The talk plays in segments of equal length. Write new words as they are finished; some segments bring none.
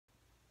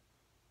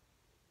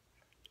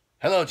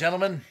Hello,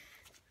 gentlemen.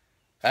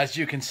 As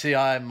you can see,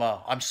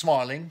 I'm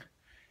smiling,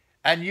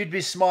 and you'd be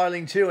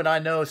smiling too, and I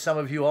know some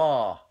of you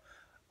are.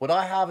 What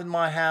I have in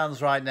my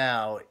hands right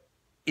now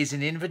is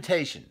an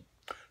invitation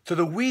to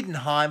the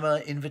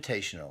Weedenheimer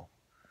Invitational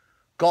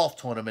golf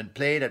tournament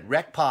played at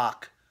Rec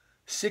Park,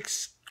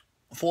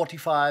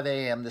 6:45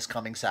 a.m. this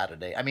coming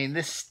Saturday. I mean,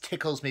 this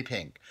tickles me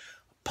pink.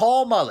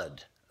 Paul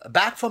Mullard,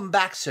 back from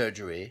back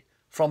surgery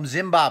from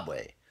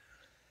Zimbabwe,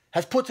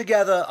 has put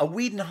together a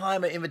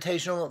Weedenheimer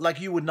Invitational like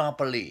you would not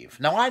believe.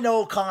 Now, I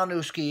know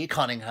Carnoustie,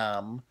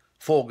 Cunningham,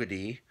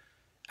 Fogarty,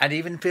 and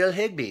even Phil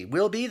Higbee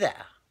will be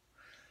there.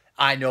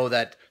 I know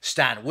that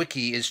Stan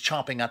Wiki is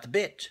chomping at the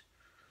bit.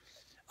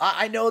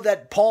 I know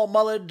that Paul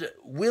Mullard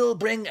will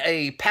bring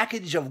a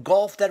package of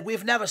golf that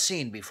we've never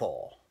seen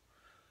before.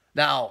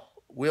 Now,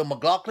 will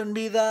McLaughlin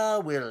be there?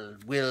 Will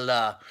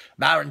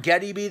Marin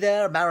Getty be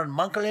there? Marin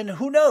Munkelin?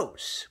 Who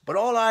knows? But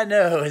all I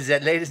know is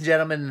that, ladies and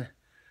gentlemen,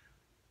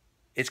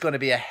 it's going to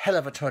be a hell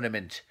of a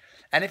tournament.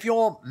 And if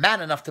you're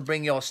man enough to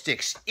bring your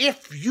sticks,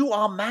 if you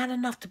are man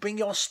enough to bring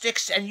your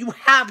sticks and you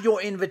have your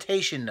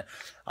invitation,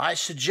 I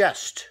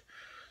suggest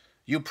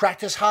you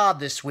practice hard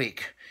this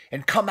week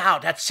and come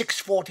out at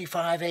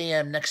 6:45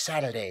 a.m. next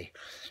Saturday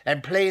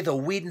and play the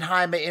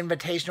Weedenheimer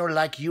Invitational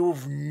like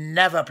you've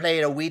never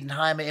played a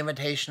Weedenheimer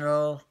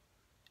Invitational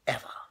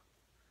ever.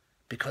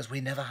 Because we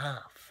never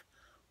have.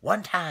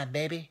 One time,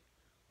 baby.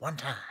 One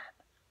time.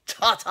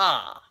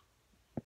 Ta-ta!